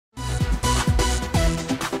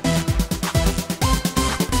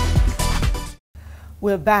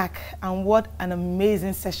We're back, and what an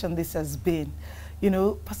amazing session this has been. You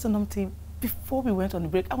know, Pastor Nomthi, before we went on the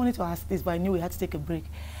break, I wanted to ask this, but I knew we had to take a break.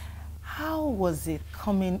 How was it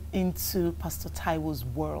coming into Pastor Taiwo's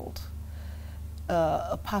world?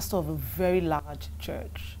 A pastor of a very large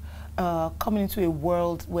church, coming into a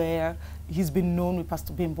world where he's been known with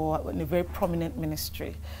Pastor Bimbo in a very prominent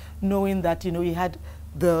ministry, knowing that, you know, he had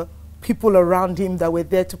the people around him that were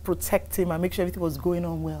there to protect him and make sure everything was going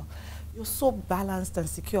on well. You're so balanced and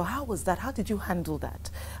secure. How was that? How did you handle that?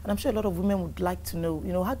 And I'm sure a lot of women would like to know,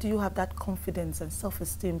 you know, how do you have that confidence and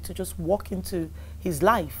self-esteem to just walk into his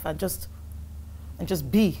life and just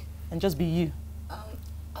be you?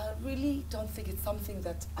 I really don't think it's something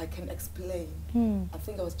that I can explain. I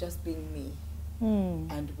think I was just being me,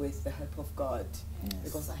 and with the help of God,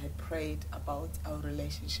 because I had prayed about our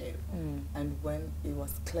relationship, and when it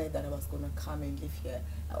was clear that I was going to come and live here,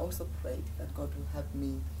 I also prayed that God will help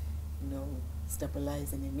me, you know,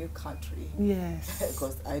 stabilize in a new country. Yes.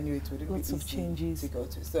 Because I knew it wouldn't be easy to go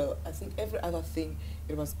to. So I think every other thing,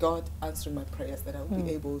 it was God answering my prayers that I would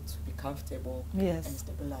be able to be comfortable and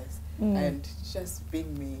stabilize. And just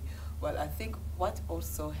being me. Well, I think what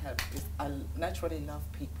also helped is I naturally love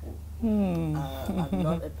people. I'm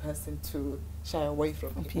not a person to shy away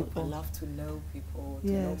from people. I love to know people,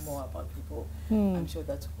 to know more about people. I'm sure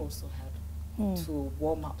that also helped to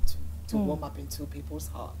warm up into people's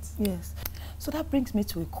hearts. Yes. So that brings me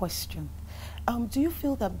to a question. Do you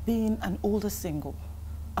feel that being an older single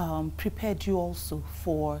prepared you also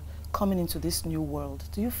for coming into this new world?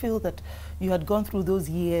 Do you feel that you had gone through those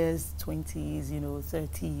years, 20s, you know,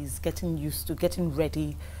 30s, getting used to, getting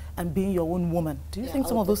ready, and being your own woman? Do you think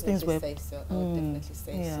some of those things were... I would definitely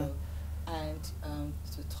say so. And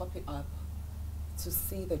to top it up, to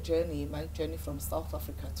see the journey, my journey from South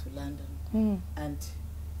Africa to London, and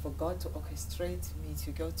for God to orchestrate me to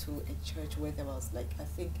go to a church where there was, like, I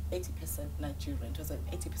think 80% Nigerian. It was an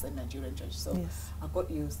 80% Nigerian church. So I got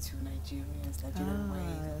used to Nigerian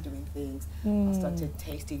ways of doing things. I started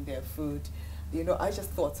tasting their food. You know, I just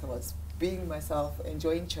thought I was being myself,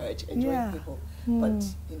 enjoying church, enjoying people. But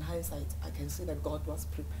in hindsight, I can see that God was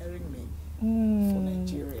preparing me for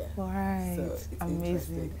Nigeria. Right. So it's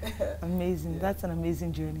amazing. Amazing. That's an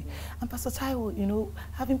amazing journey. And Pastor Taiwo, you know,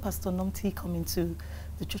 having Pastor Nomthi come into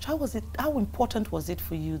the church, how important was it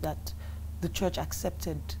for you that the church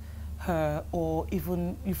accepted her, or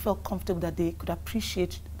even you felt comfortable that they could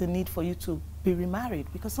appreciate the need for you to be remarried?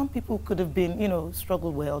 Because some people could have been, you know,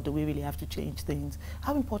 struggled, well, do we really have to change things?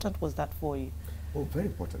 How important was that for you? Oh, very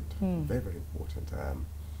important. Very, very important.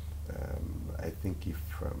 I think if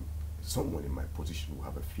someone in my position will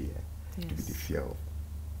have a fear, to be the fear of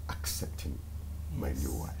accepting my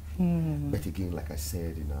new wife. But again, like I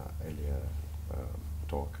said in our earlier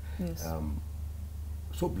talk,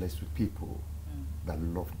 so blessed with people that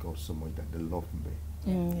love God so much that they love me.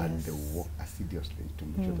 And they work assiduously to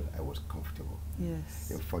make sure that I was comfortable.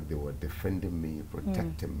 In fact, they were defending me,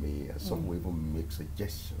 protecting me, and some will even make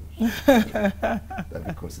suggestions that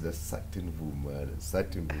we consider certain women and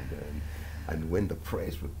certain women. And when the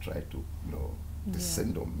press would try to, you know,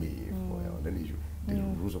 descend on me for an issue, they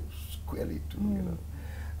rose up squarely to, you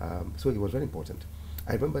know. So it was very important.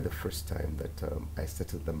 I remember the first time that I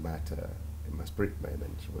settled the matter in my spirit man,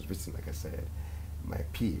 and she was visiting, like I said, my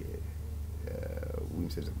PA, who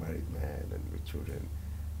himself is a married man and with children.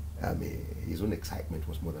 I mean, his own excitement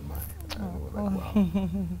was more than mine. And I was like, wow.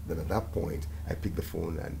 Then at that point, I picked the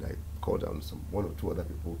phone and I called down one or two other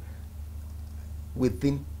people.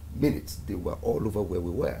 Within minutes, they were all over where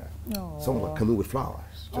we were. Some were coming with flowers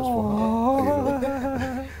just for her. You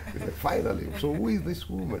know? Like, finally, so who is this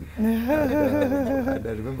woman? And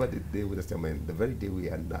I remember the day with the sermon, the very day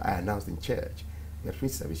I announced in church, we had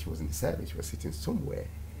finished service, she was in the service, she was sitting somewhere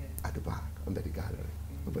at the back, under the gallery.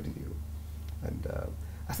 Nobody knew. And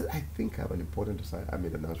I said, I think I have an important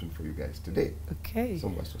announcement for you guys today. Okay.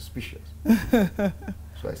 Some were suspicious.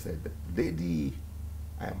 So I said, the lady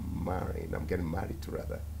I'm getting married to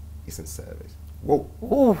rather, is in service. Whoa.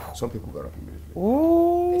 Ooh. Some people got up immediately.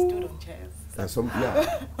 Ooh. They stood on chairs. And some,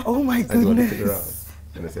 Oh my goodness. And they wanted around.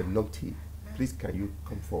 And I said, Nomthi, please can you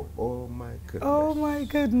come forward? Oh my goodness. Oh my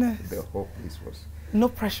goodness. The whole place was... No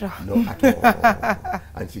pressure. No, at all.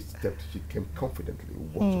 And she came confidently,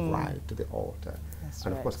 walked right to the altar. That's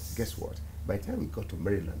and of course, guess what? By the time we got to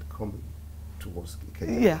Maryland, coming towards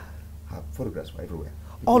Kenya, her photographs were everywhere.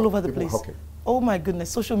 All over the place. Oh my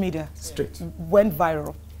goodness, social media. Straight. Went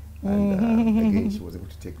viral. And again, she was able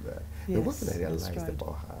to take that. The one thing I realized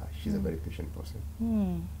about her, she's a very patient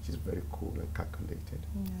person. She's very cool and calculated.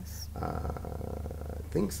 Yes.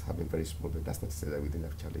 Things have been very smooth, but that's not to say that we didn't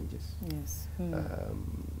have challenges. Yes.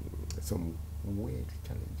 Some weird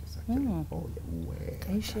challenges, actually. Oh, yeah, weird.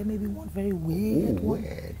 Can you share maybe one very weird one?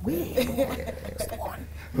 Weird. Just one.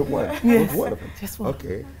 One. Yes. One of them. Just one.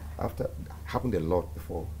 Okay. After, happened a lot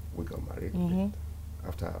before we got married.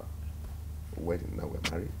 After our wedding, now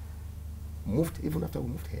we're married. Even after we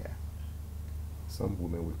moved here, some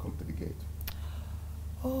women will come to the gate.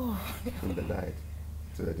 Oh. In the night,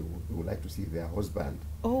 so that they would like to see their husband.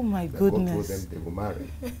 Oh my That goodness. God told them they were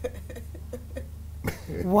married.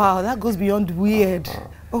 Wow, that goes beyond weird.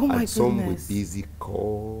 Oh my and some will goodness. busy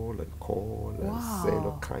call and saying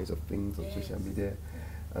all kinds of things on social media,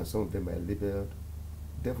 and some of them are labeled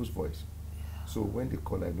devil's voice. So when they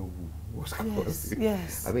call, I know who was calling.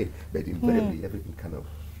 Yes. I mean, but invariably everything kind of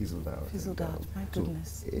fizzled out. My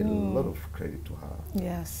goodness. So a lot of credit to her.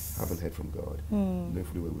 Yes. Haven't heard from God, knowing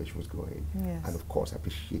fully where she was going, and of course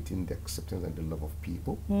appreciating the acceptance and the love of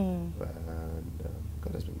people. And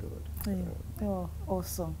God has been good. Oh,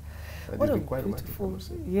 awesome. What a quite beautiful.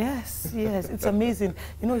 Yes, yes, it's amazing.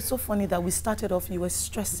 You know, it's so funny that we started off, you were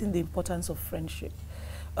stressing the importance of friendship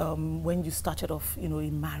when you started off, you know,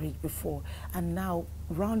 in marriage before. And now,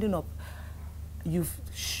 rounding up, you've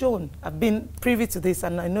shown, I've been privy to this,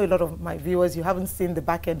 and I know a lot of my viewers, you haven't seen the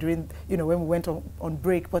back end during, you know, when we went on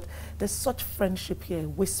break, but there's such friendship here,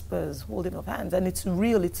 whispers, holding of hands, and it's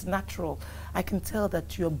real, it's natural. I can tell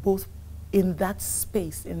that you're both in that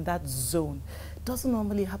space, in that zone. It doesn't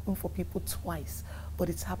normally happen for people twice, but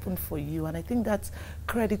it's happened for you, and I think that's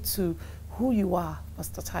credit to who you are,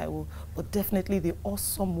 Pastor Taiwo, but definitely the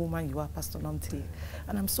awesome woman you are, Pastor Nomthi.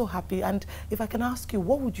 And I'm so happy. And if I can ask you,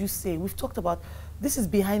 what would you say? We've talked about, this is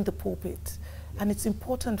behind the pulpit, and it's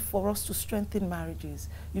important for us to strengthen marriages.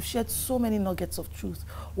 You've shared so many nuggets of truth.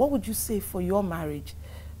 What would you say for your marriage?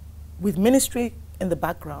 With ministry in the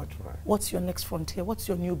background, what's your next frontier? What's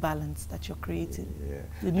your new balance that you're creating?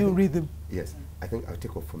 The new rhythm? Yes, I think I'll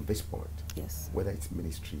take off from this point. Yes. Whether it's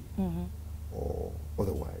ministry or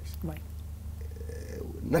otherwise. Right.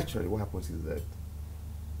 Naturally, what happens is that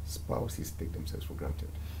spouses take themselves for granted.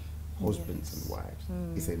 Husbands and wives.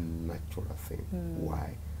 It's a natural thing.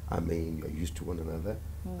 Why? I mean, you're used to one another,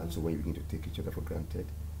 and so when you begin to take each other for granted,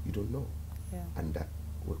 you don't know. And that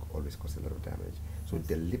will always cause a lot of damage. So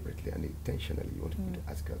deliberately and intentionally, you want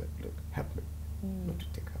to ask her that, look, help me not to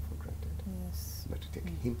take her for granted, not to take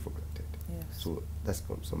him for granted. So that's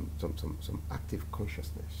some active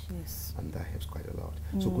consciousness, and that helps quite a lot.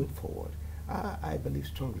 So going forward, I believe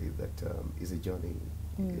strongly that is a journey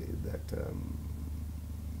that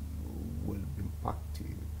will impact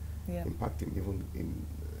him even in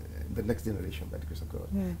the next generation by the grace of God,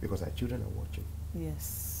 because our children are watching.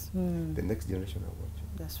 Yes. The next generation are watching.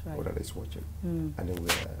 That's right. Or that is watching. And then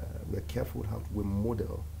we're careful how we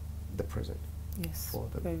model the present. Yes, for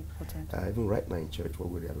them. very important. Even right now in church, what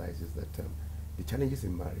we realize is that the challenges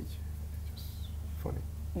in marriage are just funny.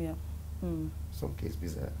 Yeah. Some cases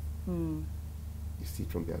bizarre. You see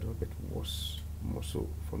it from the adult, but worse, more so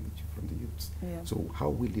from the youths. So how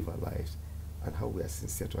we live our lives and how we are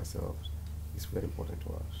sincere to ourselves is very important to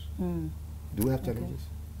us. Do we have challenges?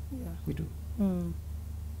 Yeah. We do.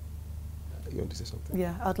 You want to say something?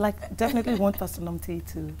 Yeah, I'd definitely want Pastor Nomthi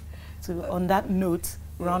to on that note,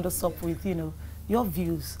 round us up with, you know, your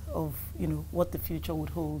views of, you know, what the future would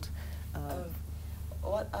hold.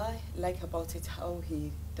 What I like about it, how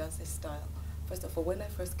he does his style. First of all, when I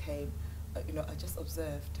first came, you know, I just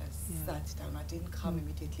observed, I sat down. I didn't come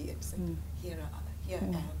immediately and say, here I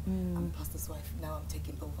am, I'm pastor's wife, now I'm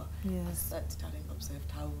taking over. I sat down and observed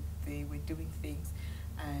how they were doing things,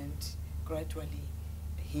 and gradually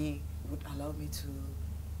he would allow me to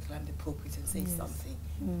climb the pulpit and say something.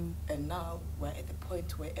 And now we're at the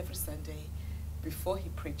point where every Sunday, before he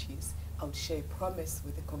preaches, I would share a promise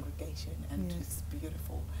with the congregation, and it's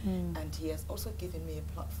beautiful. And he has also given me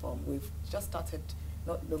a platform. We've just started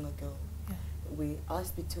not long ago. We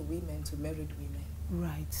asked between women to married women.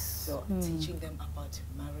 Right. So teaching them about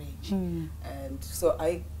marriage. And so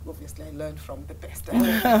I learned from the best.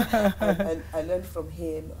 and I learned from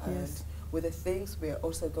him, and with the things we're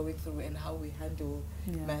also going through and how we handle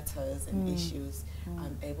matters and issues,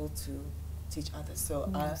 I'm able to teach others. So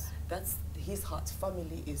that's his heart.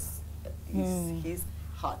 Family is his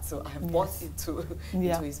heart. So I have bought into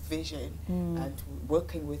his vision, and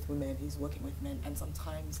working with women, he's working with men, and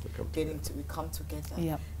sometimes we come together.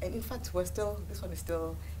 And in fact, this one is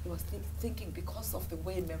still, he was thinking, because of the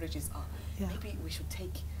way marriages are, maybe we should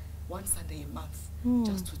take one Sunday a month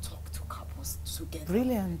just to talk to couples. us together.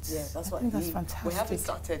 Brilliant. Yeah, that's what that's fantastic. We haven't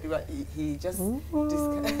started, but he just...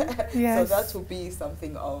 Yes. So that will be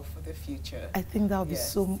something of the future. I think that would be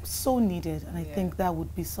so needed, and I think that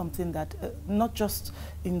would be something that not just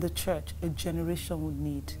in the church, a generation would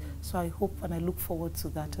need. So I hope and I look forward to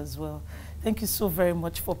that as well. Thank you so very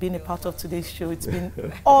much for being a part of today's show. It's been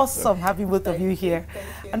awesome having both of you here.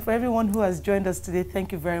 And for everyone who has joined us today,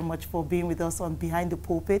 thank you very much for being with us on Behind the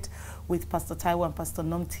Pulpit with Pastor Taiwo and Pastor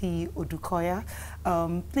Nomthi Odukoya.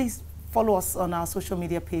 Please follow us on our social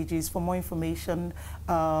media pages for more information.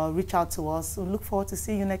 Reach out to us. We look forward to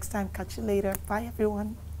seeing you next time. Catch you later. Bye,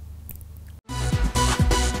 everyone.